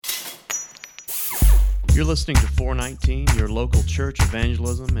You're listening to 419, your local church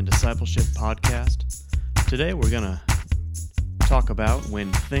evangelism and discipleship podcast. Today we're going to talk about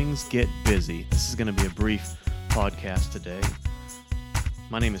when things get busy. This is going to be a brief podcast today.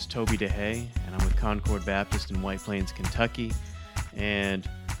 My name is Toby DeHay, and I'm with Concord Baptist in White Plains, Kentucky. And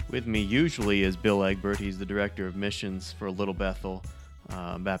with me usually is Bill Egbert. He's the Director of Missions for Little Bethel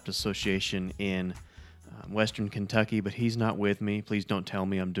Baptist Association in Western Kentucky, but he's not with me. Please don't tell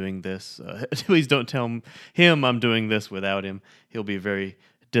me I'm doing this. Please don't tell him I'm doing this without him. He'll be very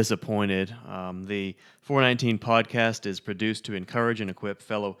disappointed. The 419 podcast is produced to encourage and equip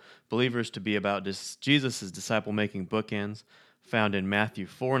fellow believers to be about Jesus' disciple-making bookends found in Matthew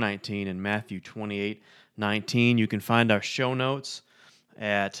 4:19 and Matthew 28:19. You can find our show notes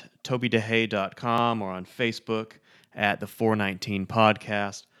at tobydehay.com or on Facebook at the 419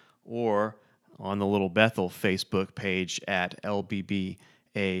 podcast or on the Little Bethel Facebook page at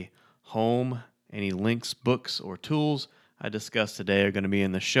LBBA Home. Any links, books, or tools I discussed today are going to be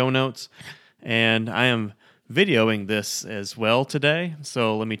in the show notes. And I am videoing this as well today.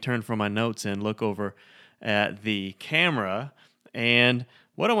 So let me turn from my notes and look over at the camera. And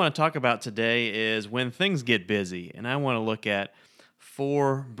what I want to talk about today is when things get busy. And I want to look at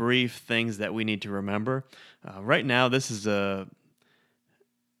 4 brief things that we need to remember. Right now,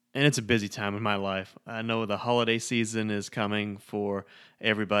 it's a busy time in my life. I know the holiday season is coming for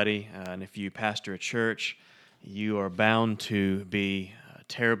everybody, and if you pastor a church, you are bound to be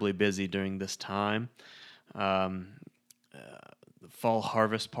terribly busy during this time. Fall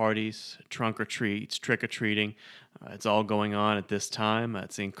harvest parties, trunk or treats, trick-or-treating, it's all going on at this time.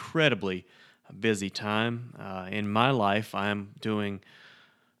 It's an incredibly busy time. In my life, I'm doing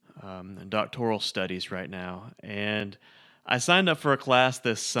doctoral studies right now, and I signed up for a class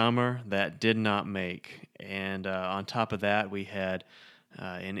this summer that did not make, and on top of that, we had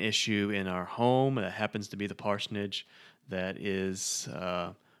an issue in our home that happens to be the parsonage that is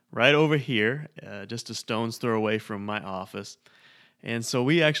right over here, just a stone's throw away from my office. And so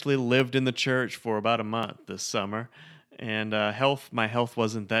we actually lived in the church for about a month this summer, and my health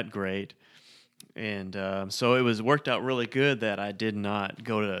wasn't that great, and so it worked out really good that I did not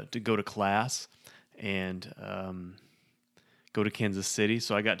go to class and go to Kansas City,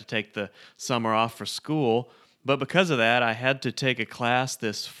 so I got to take the summer off for school. But because of that, I had to take a class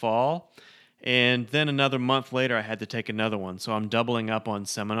this fall, and then another month later, I had to take another one. So I'm doubling up on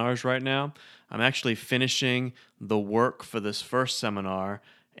seminars right now. I'm actually finishing the work for this first seminar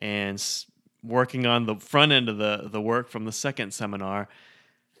and working on the front end of the work from the second seminar.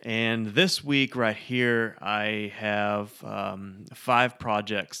 And this week right here, I have 5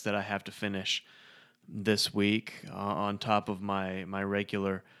 projects that I have to finish this week on top of my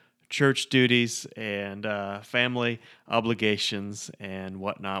regular church duties and family obligations and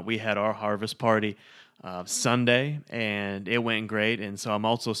whatnot. We had our harvest party Sunday, and it went great. And so I'm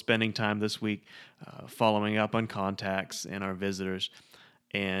also spending time this week following up on contacts and our visitors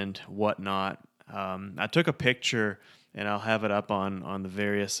and whatnot. I took a picture, and I'll have it up on the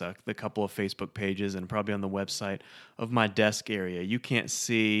various, the couple of Facebook pages and probably on the website of my desk area. You can't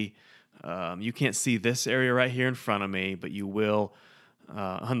see this area right here in front of me, but you will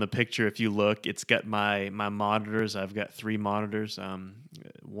on the picture if you look. It's got my monitors. I've got 3 monitors.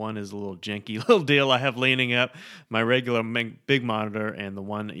 One is a little janky little deal I have leaning up, my regular big monitor, and the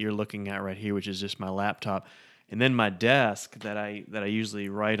one that you're looking at right here, which is just my laptop. And then my desk that I usually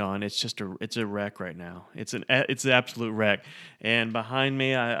write on, it's a wreck right now. It's an absolute wreck. And behind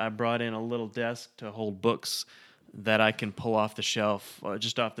me, I brought in a little desk to hold books that I can pull off the shelf,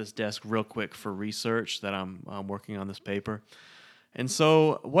 just off this desk real quick for research that I'm working on this paper. And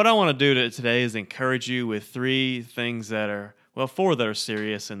so what I want to do today is encourage you with 3 things that are, 4 that are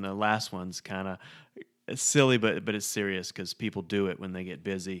serious, and the last one's kind of silly, but it's serious because people do it when they get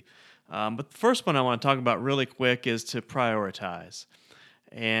busy. But the first one I want to talk about really quick is to prioritize.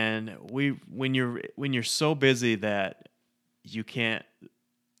 And when you're so busy that you can't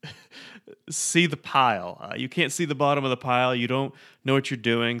see the pile. You can't see the bottom of the pile. You don't know what you're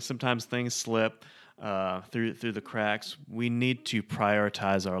doing. Sometimes things slip through the cracks. We need to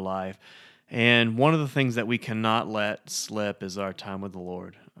prioritize our life. And one of the things that we cannot let slip is our time with the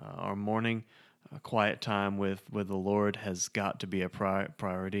Lord. Our morning quiet time with the Lord has got to be a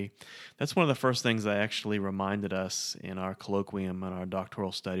priority. That's one of the first things I actually reminded us in our colloquium and our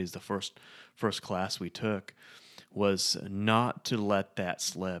doctoral studies, the first class we took, was not to let that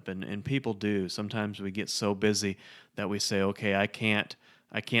slip. And people do. Sometimes we get so busy that we say, okay, I can't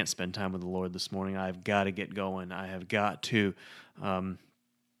spend time with the Lord this morning. I've got to get going. I have got to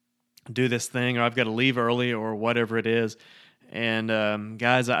do this thing, or I've got to leave early, or whatever it is. And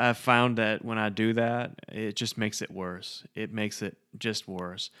guys, I've found that when I do that, it just makes it worse. It makes it just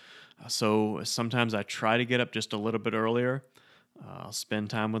worse. So sometimes I try to get up just a little bit earlier. I'll spend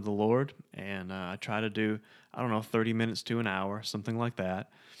time with the Lord, and I try to do, I don't know, 30 minutes to an hour, something like that.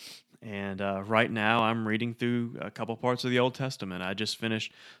 And right now, I'm reading through a couple parts of the Old Testament. I just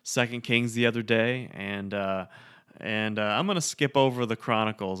finished Second Kings the other day, and I'm going to skip over the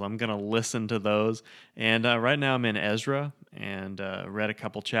Chronicles. I'm going to listen to those. And right now, I'm in Ezra, and read a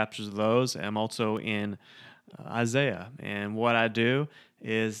couple chapters of those. I'm also in Isaiah. And what I do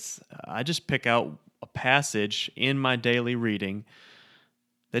is I just pick out a passage in my daily reading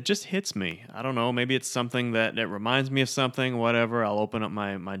that just hits me. I don't know. Maybe it's something that reminds me of something. Whatever. I'll open up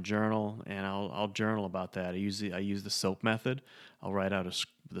my journal and I'll journal about that. I use the SOAP method. I'll write out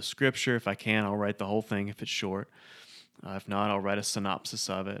the scripture if I can. I'll write the whole thing if it's short. If not, I'll write a synopsis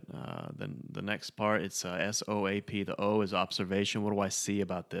of it. Then the next part, it's SOAP. The O is observation. What do I see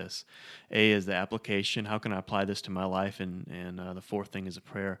about this? A is the application. How can I apply this to my life? And the fourth thing is a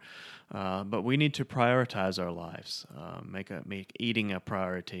prayer. But we need to prioritize our lives. Make eating a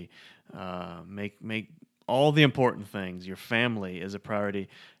priority. Make all the important things. Your family is a priority.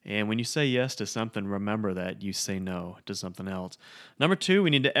 And when you say yes to something, remember that you say no to something else. Number 2, we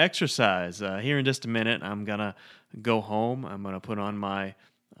need to exercise. Here in just a minute, I'm going to go home. I'm going to put on my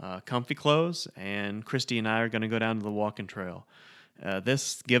comfy clothes, and Christy and I are going to go down to the walking trail.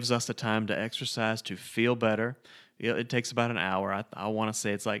 This gives us the time to exercise, to feel better. It takes about an hour. I want to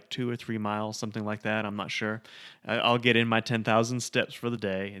say it's like 2 or 3 miles, something like that. I'm not sure. I'll get in my 10,000 steps for the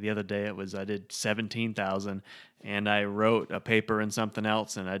day. The other day I did 17,000, and I wrote a paper in something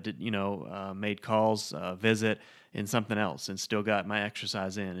else, and I did, made calls, visit in something else, and still got my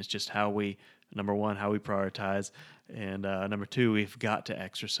exercise in. It's just number 1, how we prioritize, and number 2, we've got to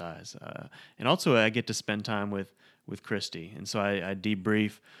exercise. And also, I get to spend time with Christy, and so I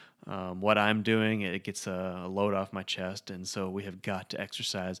debrief what I'm doing. It gets a load off my chest, and so we have got to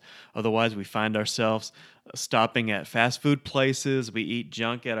exercise. Otherwise, we find ourselves stopping at fast food places. We eat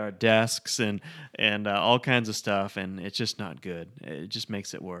junk at our desks and all kinds of stuff, and it's just not good. It just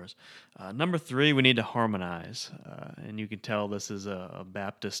makes it worse. Number 3, we need to harmonize, and you can tell this is a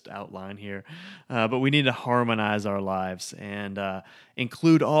Baptist outline here, but we need to harmonize our lives and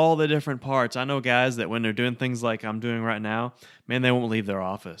include all the different parts. I know guys that when they're doing things like I'm doing right now, man, they won't leave their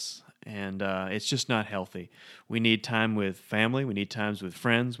office. And it's just not healthy. We need time with family. We need times with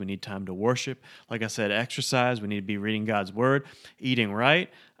friends. We need time to worship. Like I said, exercise. We need to be reading God's word, eating right,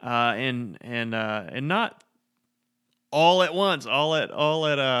 and not all at once,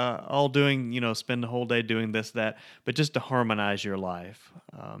 all doing, spend the whole day doing this, that, but just to harmonize your life.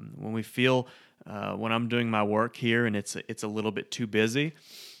 When we feel, when I'm doing my work here and it's a little bit too busy,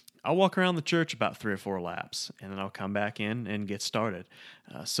 I'll walk around the church about 3 or 4 laps, and then I'll come back in and get started.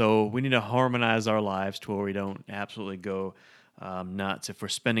 So we need to harmonize our lives to where we don't absolutely go nuts. If we're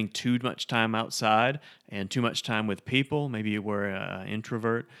spending too much time outside and too much time with people, maybe we're an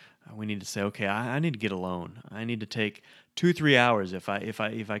introvert, we need to say, okay, I need to get alone. I need to take 2-3 hours if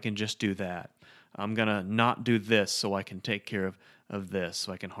I can just do that. I'm gonna not do this so I can take care of this,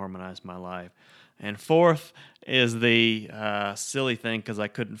 so I can harmonize my life. And fourth is the silly thing, because I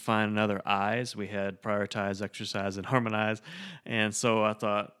couldn't find another eyes. We had prioritize, exercise, and harmonize. And so I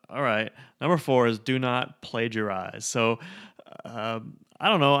thought, all right, number 4 is do not plagiarize. So I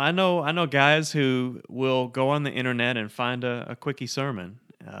don't know. I know guys who will go on the internet and find a quickie sermon.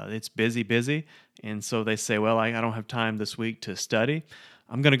 It's busy. And so they say, well, I don't have time this week to study.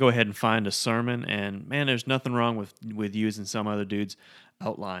 I'm going to go ahead and find a sermon. And man, there's nothing wrong with using some other dude's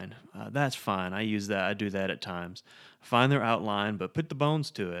outline. That's fine. I use that. I do that at times. Find their outline, but put the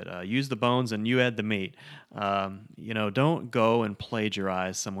bones to it. Use the bones and you add the meat. Don't go and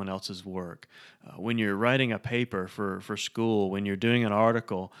plagiarize someone else's work. When you're writing a paper for school, when you're doing an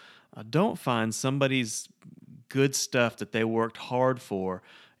article, don't find somebody's good stuff that they worked hard for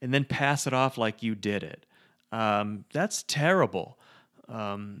and then pass it off like you did it. That's terrible.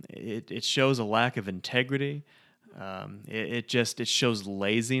 It shows a lack of integrity. It shows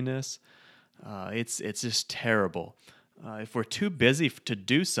laziness. It's just terrible. If we're too busy to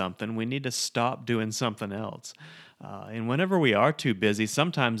do something, we need to stop doing something else. And whenever we are too busy,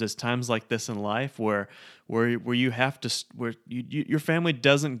 sometimes it's times like this in life where you have to, your family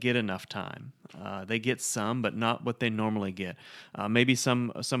doesn't get enough time. They get some, but not what they normally get. Maybe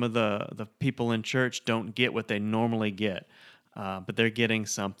some of the people in church don't get what they normally get. but they're getting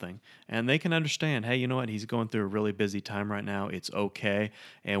something. And they can understand, hey, you know what? He's going through a really busy time right now. It's okay.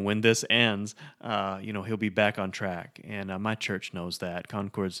 And when this ends, he'll be back on track. And my church knows that.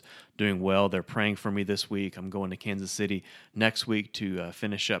 Concord's doing well. They're praying for me this week. I'm going to Kansas City next week to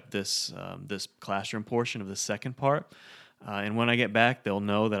finish up this classroom portion of the second part. And when I get back, they'll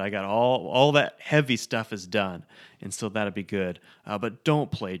know that I got all that heavy stuff is done, and so that'll be good. But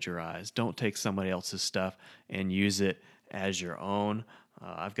don't plagiarize. Don't take somebody else's stuff and use it as your own.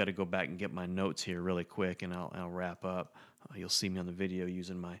 I've got to go back and get my notes here really quick, and I'll wrap up. You'll see me on the video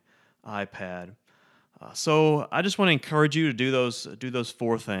using my iPad. So I just want to encourage you to do those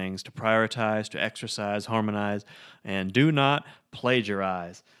four things: to prioritize, to exercise, harmonize, and do not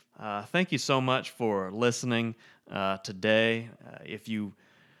plagiarize. Thank you so much for listening today. If you're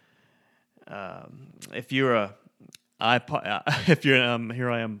a iPod, if you're here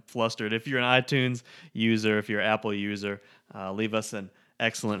I am flustered. If you're an iTunes user, if you're an Apple user, leave us an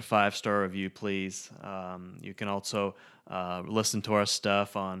excellent 5-star review, please. You can also listen to our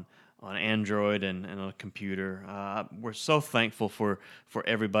stuff on Android and on a computer. We're so thankful for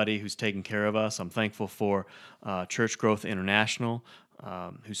everybody who's taking care of us. I'm thankful for Church Growth International,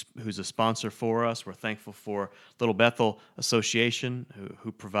 who's a sponsor for us. We're thankful for Little Bethel Association,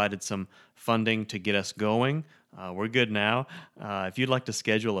 who provided some funding to get us going. We're good now. If you'd like to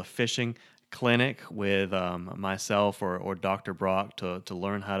schedule a fishing clinic with myself or Dr. Brock to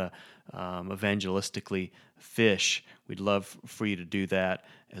learn how to evangelistically fish, we'd love for you to do that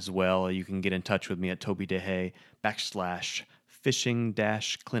as well. You can get in touch with me at tobydehay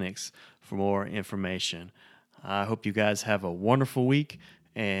 /fishing-clinics for more information. I hope you guys have a wonderful week,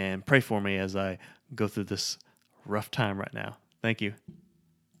 and pray for me as I go through this rough time right now. Thank you.